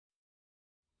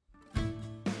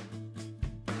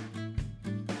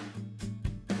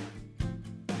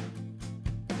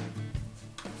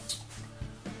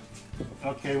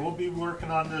Okay, we'll be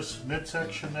working on this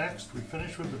midsection next. We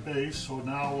finished with the base, so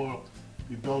now we'll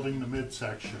be building the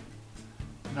midsection.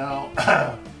 Now,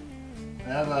 I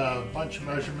have a bunch of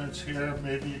measurements here.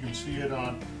 Maybe you can see it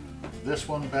on this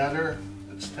one better.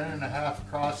 It's 10.5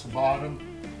 across the bottom,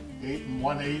 8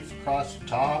 1/8 across the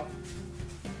top,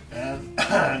 and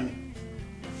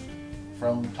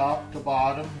from top to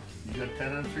bottom you get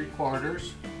 10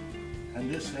 3/4,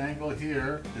 and this angle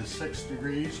here is 6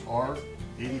 degrees or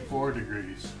 84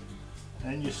 degrees.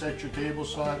 And you set your table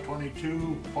saw at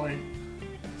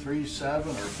 22.37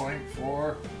 or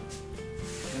 0.4,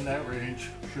 in that range,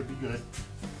 should be good.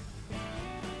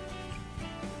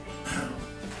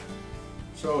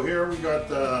 So here we got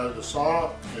the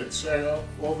saw, it's set up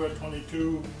over at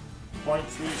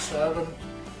 22.37.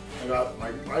 I got my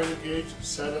miter gauge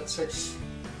set at 6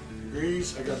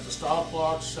 degrees. I got the stop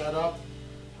block set up,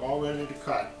 all ready to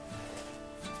cut.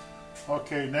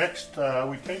 Okay, next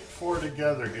we take 4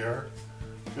 together here,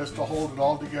 just to hold it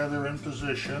all together in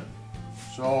position.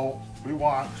 So we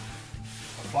want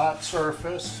a flat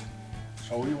surface,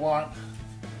 so we want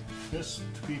this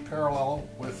to be parallel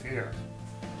with here.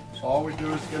 So all we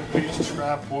do is get a piece of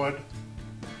scrap wood,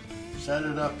 set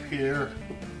it up here,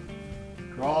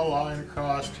 draw a line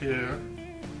across here,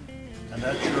 and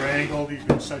that's your angle. You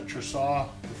can set your saw,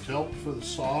 the tilt for the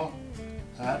saw.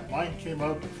 Mine came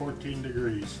out to 14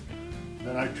 degrees.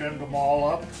 Then I trimmed them all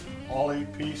up, all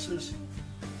 8 pieces,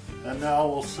 and now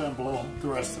we'll assemble the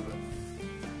rest of it.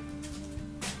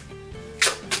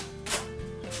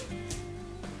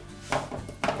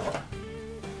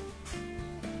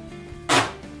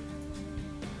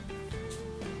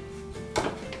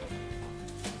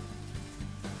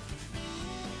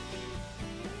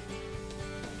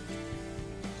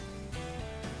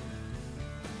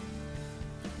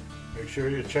 Make sure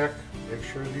you check, make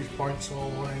sure these points all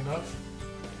line up.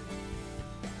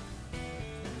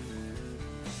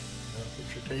 Now put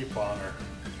your tape on her.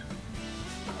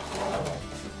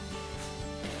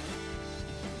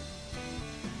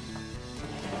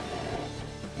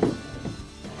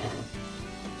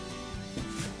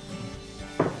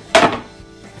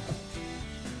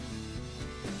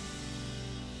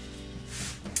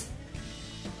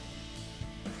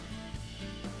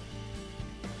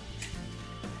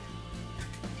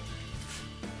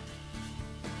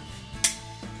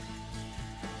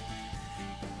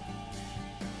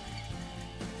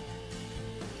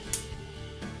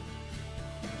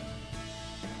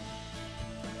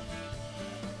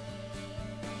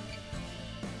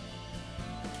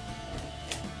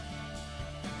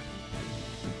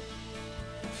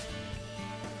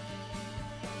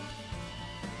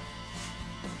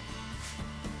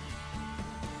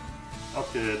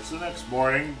 Okay, it's the next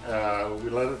morning. We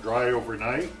let it dry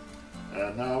overnight,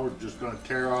 and now we're just going to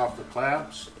tear off the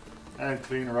clamps and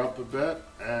clean her up a bit,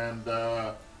 and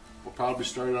we'll probably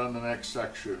start on the next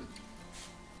section.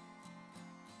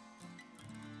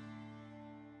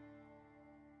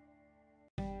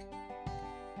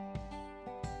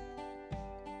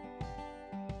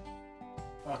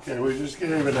 Okay, we just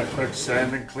gave it a quick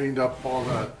sand and cleaned up all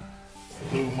the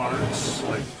blue marks.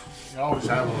 Like, you always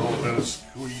have a little bit of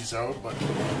squeeze out, but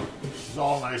it's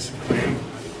all nice and clean.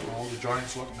 All the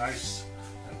joints look nice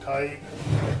and tight.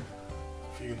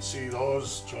 If you can see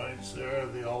those joints there,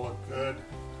 they all look good.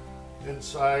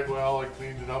 Inside, well, I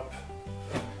cleaned it up.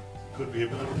 Could be a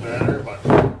little better, but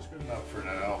it's good enough for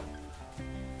now.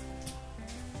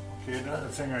 Okay, another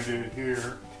thing I did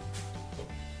here,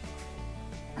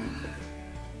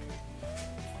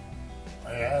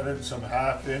 I added some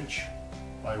 1/2 inch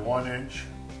by 1 inch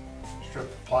strip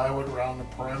of plywood around the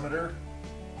perimeter.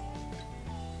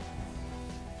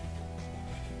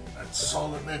 That's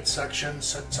so the midsection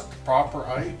sits at the proper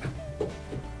height.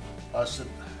 Plus it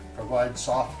provides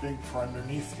softening for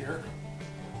underneath here.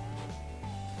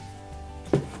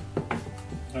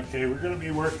 Okay, we're going to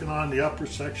be working on the upper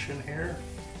section here.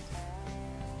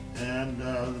 And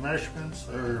the measurements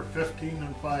are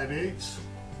 15 5/8.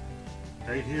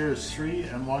 Right here is 3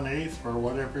 1/8, or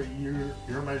whatever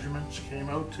your measurements came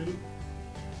out to.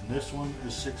 And this one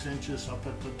is 6 inches up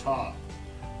at the top.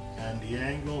 And the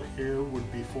angle here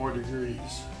would be 4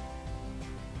 degrees.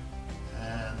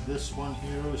 And this one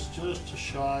here is just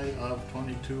shy of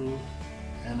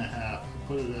 22.5.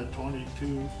 Put it at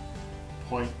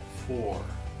 22.4.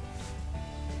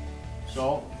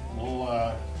 So we'll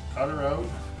cut her out.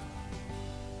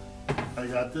 I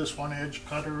got this one edge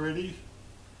cut already.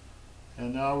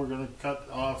 And now we're going to cut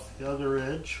off the other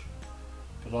edge,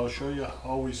 but I'll show you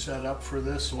how we set up for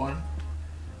this one.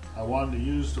 I wanted to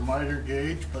use the miter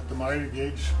gauge, but the miter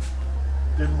gauge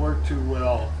didn't work too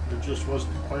well. It just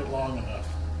wasn't quite long enough.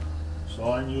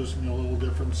 So I'm using a little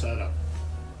different setup.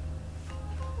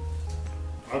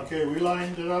 Okay, we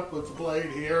lined it up with the blade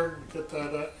here, get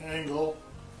that angle.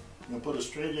 You put a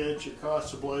straight edge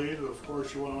across the blade. Of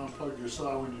course you want to unplug your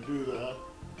saw when you do that.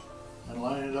 And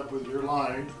line it up with your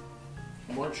line.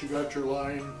 And once you got your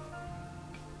line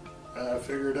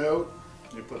figured out,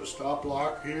 you put a stop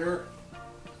block here,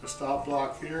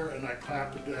 and I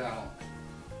clamp it down.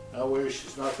 That way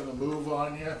she's not going to move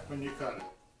on you when you cut it.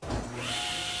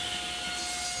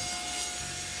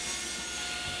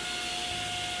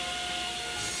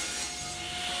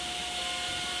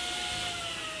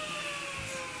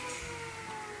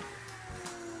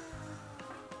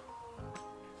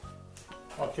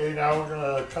 Okay, now we're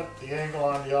going to cut the angle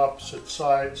on the opposite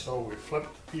side, so we flip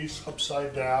the piece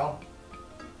upside down.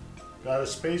 Got a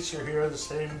spacer here, the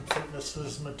same thickness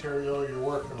as the material you're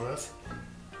working with.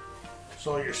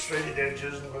 So your straight edge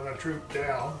isn't going to droop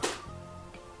down.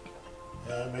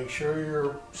 And make sure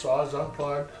your saw is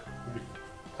unplugged. We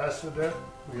tested it,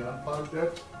 we unplugged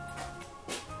it.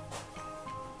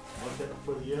 Look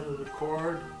for the end of the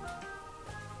cord.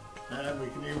 And we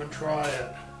can even try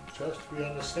it, just to be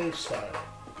on the safe side.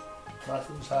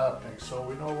 Nothing's happening, so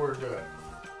we know we're good.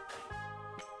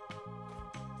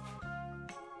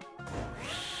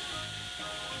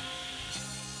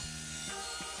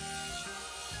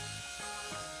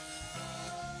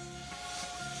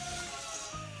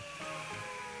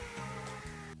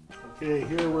 Okay,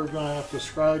 here we're going to have to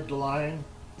scribe the line.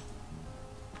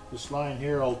 This line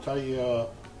here, I'll tell you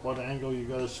what angle you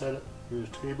got to set it, your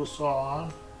table saw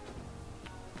on.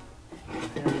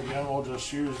 Here again, we'll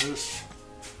just use this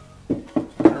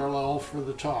parallel for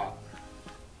the top.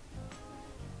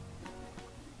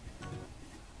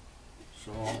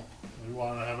 So we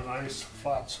want to have a nice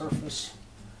flat surface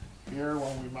here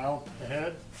when we mount the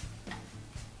head.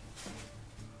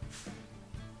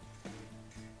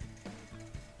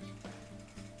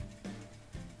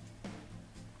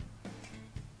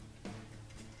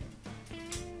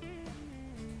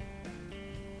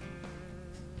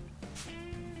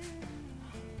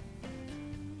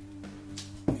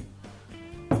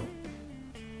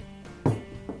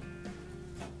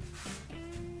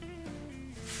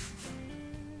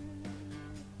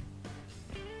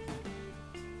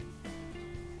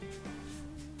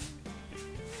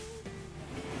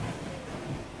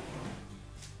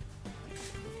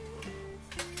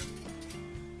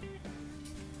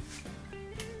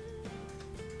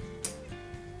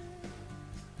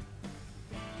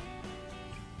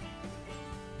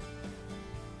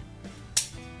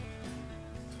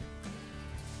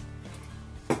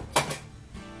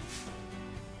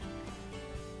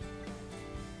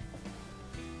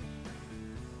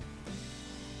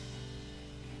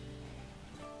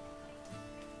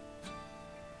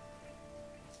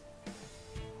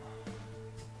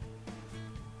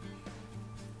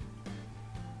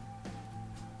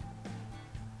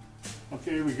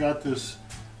 Okay, we got this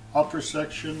upper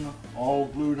section all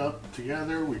glued up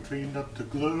together. We cleaned up the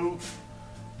glue.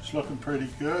 It's looking pretty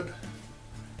good.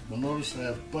 You'll notice I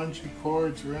have bungee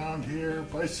cords around here,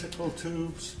 bicycle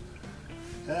tubes,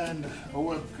 and a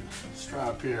web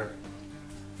strap here.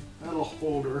 That'll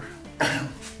hold her.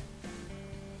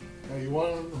 Now you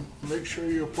want to make sure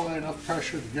you apply enough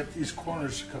pressure to get these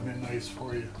corners to come in nice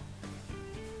for you.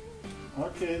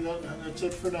 Okay, that's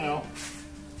it for now.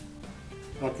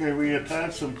 Okay, we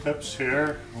attached some clips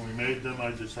here. When we made them, I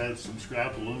just had some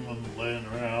scrap aluminum laying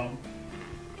around.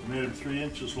 I made them 3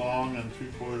 inches long and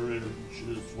 3/4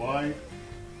 inches wide.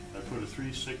 I put a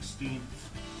 3/16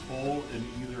 hole in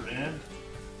either end.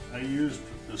 I used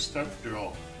the step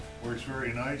drill. Works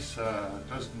very nice. It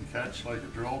doesn't catch like a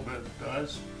drill bit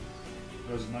does. It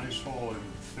does a nice hole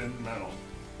in thin metal.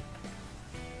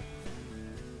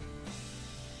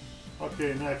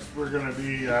 Okay, next we're going to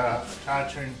be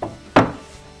attaching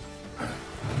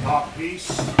the top piece,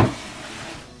 the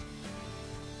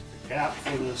cap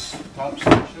for this top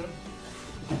section.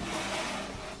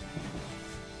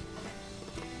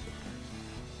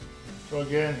 So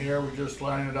again, here we just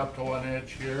line it up to one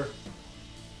edge here,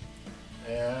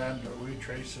 and we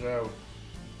trace it out.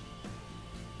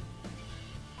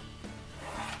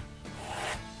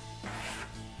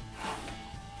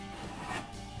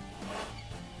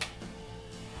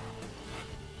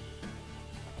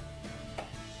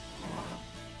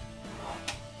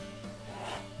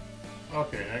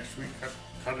 Okay, next we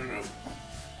cut it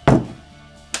out.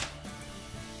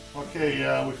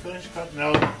 Okay, we finished cutting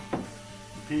out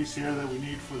the piece here that we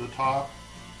need for the top.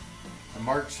 I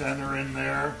marked center in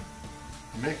there.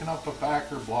 I'm making up a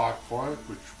backer block for it,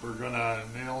 which we're going to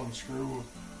nail and screw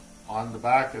on the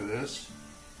back of this.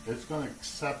 It's going to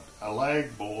accept a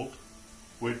lag bolt,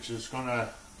 which is going to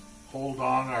hold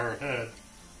on our head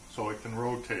so it can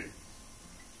rotate.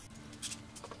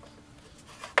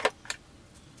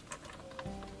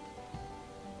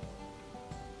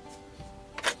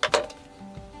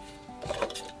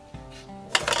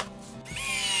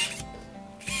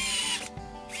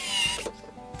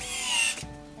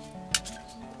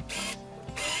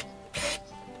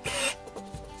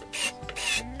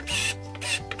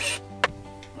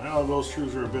 Well, those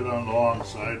screws are a bit on the long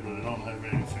side, but I don't have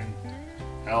anything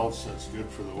else that's good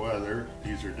for the weather.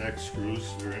 These are deck screws,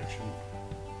 they're inch and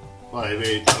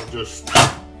 5/8. I'll just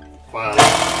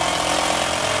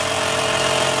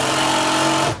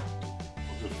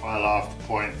file off the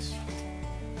points.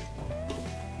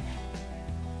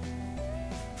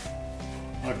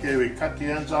 Okay, we cut the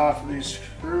ends off of these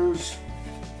screws.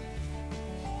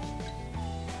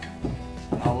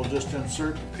 Now we'll just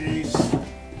insert the piece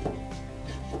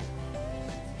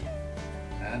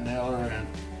and nail her in.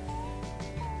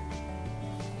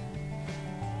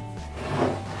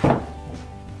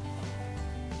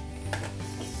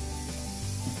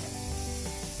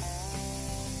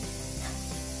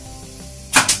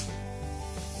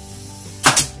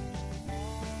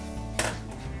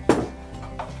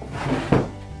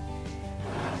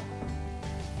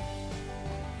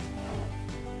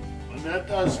 And that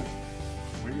does it.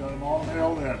 We got them all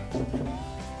nailed in.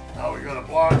 Now we got a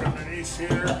block underneath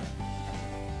here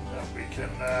that we can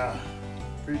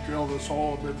pre-drill this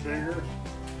hole a bit bigger,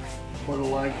 put a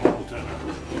leg bolt in it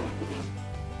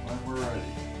when we're ready.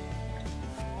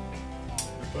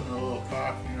 We're putting a little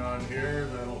caulking on here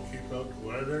that'll keep out the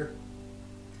weather.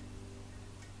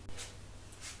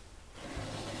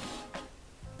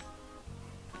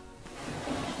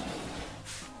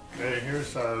 Okay,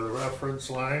 here's the reference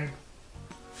line.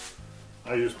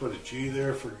 I just put a G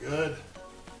there for good.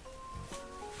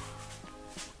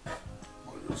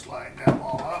 We'll just line them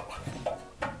all up.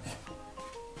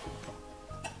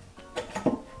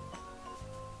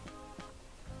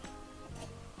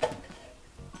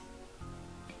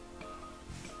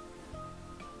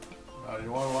 Now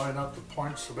you want to line up the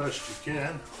points the best you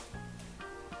can.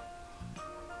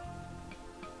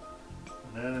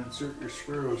 And then insert your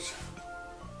screws.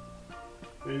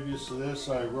 Previous to this,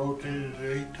 I rotated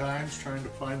it 8 times trying to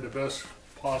find the best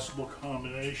possible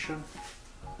combination,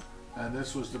 and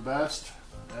this was the best,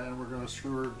 and we're going to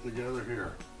screw her together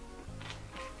here.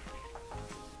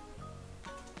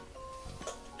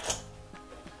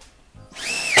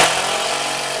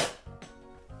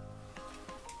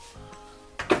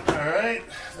 Alright,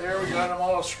 there we got them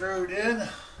all screwed in.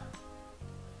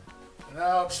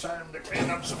 Now it's time to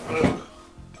clean up some food.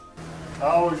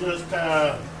 Now we're just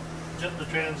in the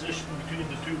transition between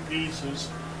the two pieces.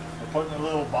 We're putting a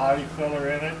little body filler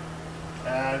in it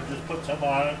and just put some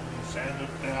on it and sand it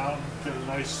down to a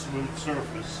nice smooth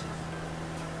surface.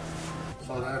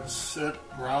 So that's it.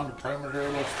 Around the perimeter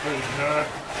looks pretty good.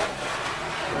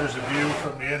 There's a view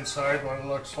from the inside what it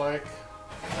looks like.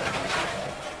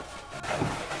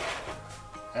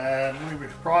 And when we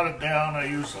brought it down, I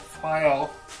used a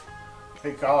file,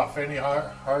 take off any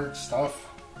hard stuff,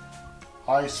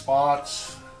 high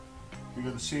spots. You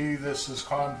can see this is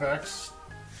convex,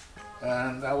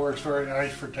 and that works very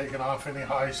nice for taking off any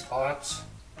high spots.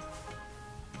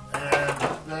 And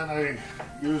then I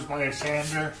use my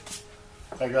sander.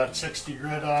 I got 60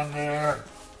 grit on there.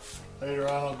 Later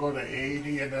on I'll go to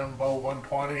 80 and then about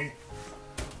 120. And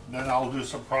then I'll do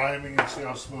some priming and see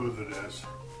how smooth it is.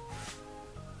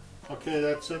 Okay,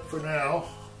 that's it for now.